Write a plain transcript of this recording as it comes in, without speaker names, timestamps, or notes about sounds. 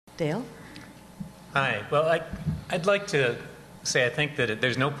Dale? Hi. Well, I'd like to say I think that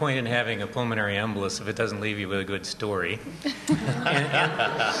there's no point in having a pulmonary embolus if it doesn't leave you with a good story.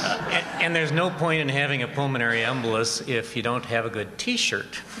 and there's no point in having a pulmonary embolus if you don't have a good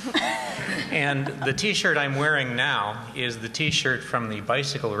T-shirt. And the T-shirt I'm wearing now is the T-shirt from the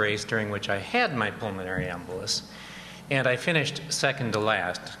bicycle race during which I had my pulmonary embolus. And I finished second to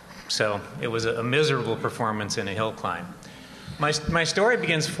last. So it was a miserable performance in a hill climb. My story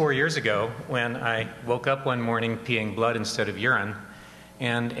begins 4 years ago when I woke up one morning peeing blood instead of urine.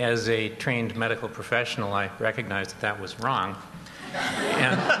 And as a trained medical professional, I recognized that was wrong.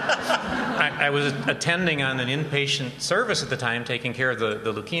 And I was attending on an inpatient service at the time, taking care of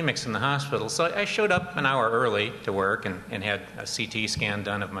the leukemics in the hospital. So I showed up an hour early to work and had a CT scan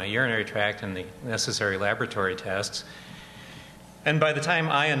done of my urinary tract and the necessary laboratory tests. And by the time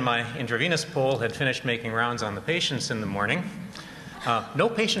I and my intravenous pole had finished making rounds on the patients in the morning, no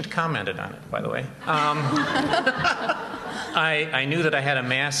patient commented on it, by the way. I knew that I had a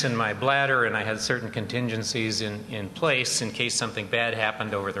mass in my bladder and I had certain contingencies in place in case something bad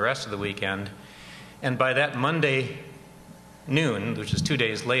happened over the rest of the weekend. And by that Monday noon, which is 2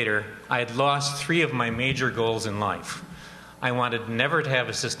 days later, I had lost 3 of my major goals in life. I wanted never to have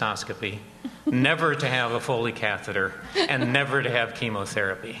a cystoscopy, never to have a Foley catheter, and never to have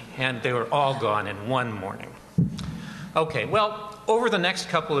chemotherapy. And they were all gone in one morning. Okay, well, over the next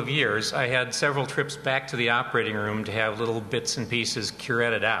couple of years, I had several trips back to the operating room to have little bits and pieces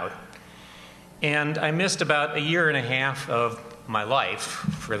curetted out. And I missed about 1.5 years of my life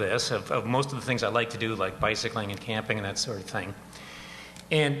for this, of most of the things I like to do, like bicycling and camping and that sort of thing.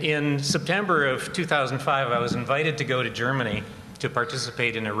 And in September of 2005, I was invited to go to Germany to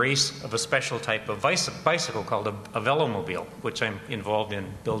participate in a race of a special type of bicycle called a velomobile, which I'm involved in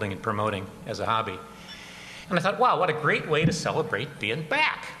building and promoting as a hobby. And I thought, wow, what a great way to celebrate being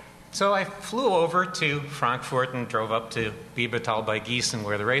back. So I flew over to Frankfurt and drove up to Biebertal bei Gießen,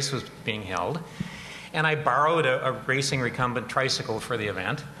 where the race was being held. And I borrowed a racing recumbent tricycle for the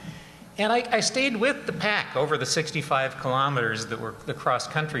event. And I stayed with the pack over the 65 kilometers that were the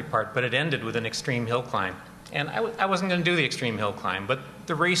cross-country part, but it ended with an extreme hill climb. And I wasn't going to do the extreme hill climb, but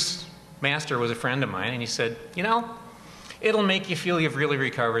the race master was a friend of mine, and he said, you know, it'll make you feel you've really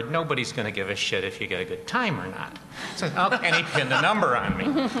recovered. Nobody's going to give a shit if you get a good time or not. So, and he pinned a number on me.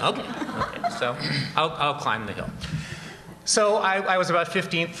 Okay, so I'll climb the hill. So I was about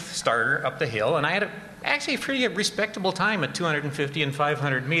 15th starter up the hill, and I had actually a pretty respectable time at 250 and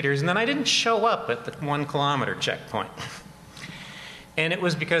 500 meters, and then I didn't show up at the 1 kilometer checkpoint. And it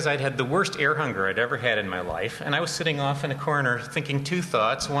was because I'd had the worst air hunger I'd ever had in my life, and I was sitting off in a corner thinking 2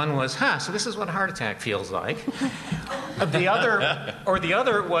 thoughts. One was, so this is what a heart attack feels like. The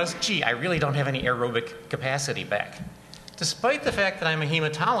other was, gee, I really don't have any aerobic capacity back. Despite the fact that I'm a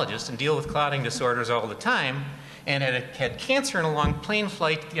hematologist and deal with clotting disorders all the time, and had cancer in a long plane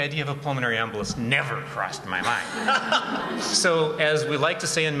flight, the idea of a pulmonary embolus never crossed my mind. So, as we like to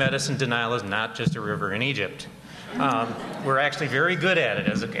say in medicine, denial is not just a river in Egypt. We're actually very good at it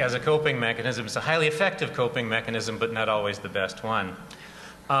as a coping mechanism. It's a highly effective coping mechanism, but not always the best one.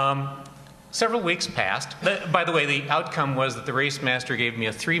 Several weeks passed. By the way, the outcome was that the race master gave me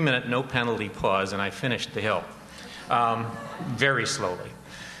a 3-minute no-penalty pause, and I finished the hill very slowly.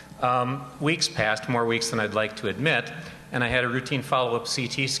 Weeks passed, more weeks than I'd like to admit, and I had a routine follow-up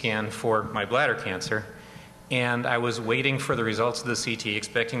CT scan for my bladder cancer, and I was waiting for the results of the CT,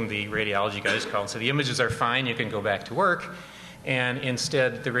 expecting the radiology guys to call and say, the images are fine, you can go back to work, and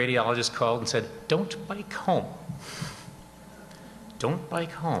instead the radiologist called and said, don't bike home. Don't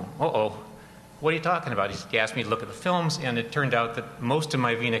bike home. Uh-oh. What are you talking about? He asked me to look at the films, and it turned out that most of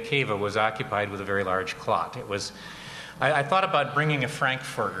my vena cava was occupied with a very large clot. It was I thought about bringing a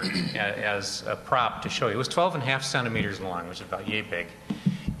Frankfurter as a prop to show you. It was 12.5 centimeters long, which is about yay big,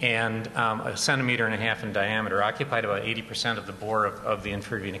 and 1.5 centimeters in diameter, occupied about 80% of the bore of the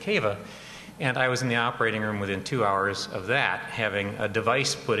inferior vena cava. And I was in the operating room within 2 hours of that, having a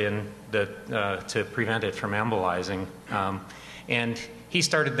device put in to prevent it from embolizing. And he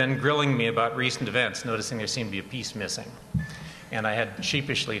started then grilling me about recent events, noticing there seemed to be a piece missing. And I had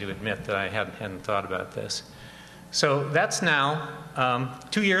sheepishly to admit that I hadn't thought about this. So that's now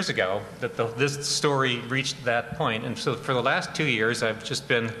 2 years ago that this story reached that point. And so for the last 2 years, I've just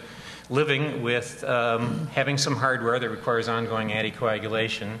been living with having some hardware that requires ongoing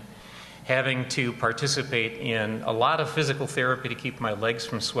anticoagulation, having to participate in a lot of physical therapy to keep my legs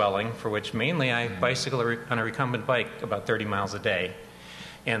from swelling, for which mainly I bicycle on a recumbent bike about 30 miles a day.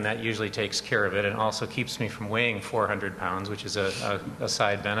 And that usually takes care of it and also keeps me from weighing 400 pounds, which is a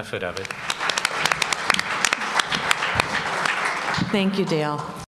side benefit of it. Thank you, Dale.